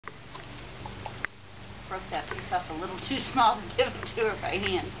broke that piece off a little too small to give it to her by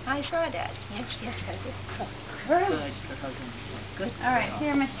hand. I saw that. Yes, I did. Good girl, Zuni. Good girl. All right,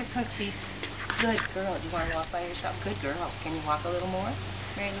 here, Mr. Cooksies. Good girl. Do you want to walk by yourself? Good girl. Can you walk a little more?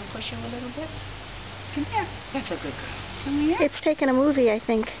 Maybe push you a little bit? Come here. That's a good girl. Come here. It's taking a movie, I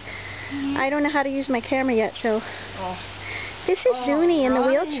think. I don't know how to use my camera yet, so... Oh. This is Zuni in the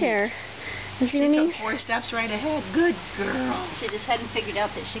right. wheelchair. She took 4 steps right ahead. Good girl. She just hadn't figured out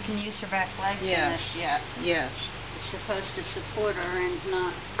that she can use her back legs in this yet. Yes. It's supposed to support her and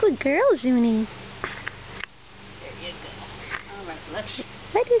not... Good girl, Zuni. There you go. All right, let's...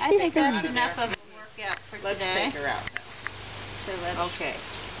 I think that's enough of a workout for Let's today. take her out now. So let's... Okay.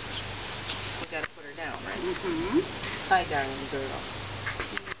 We got to put her down, right? Mm-hmm. Hi, darling girl.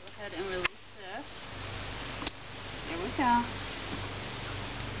 Go ahead and release this. There we go.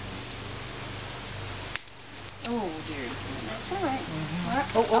 Oh, dear. That's all right.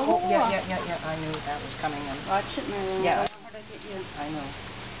 Yeah. I knew that was coming in. Watch it, Mary. Yeah. I don't want her to get you. I know.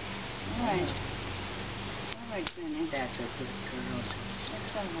 All right. All right, Zuni. That's a good girl, Zuni.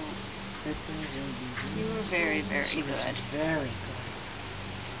 That's all right. Good girl, Zuni. You were very, very She was good. very good.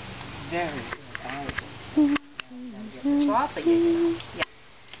 Very good. Eyes and stuff. It's off of you, you know.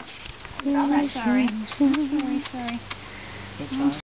 Yeah. I'm sorry. Sorry. It's off.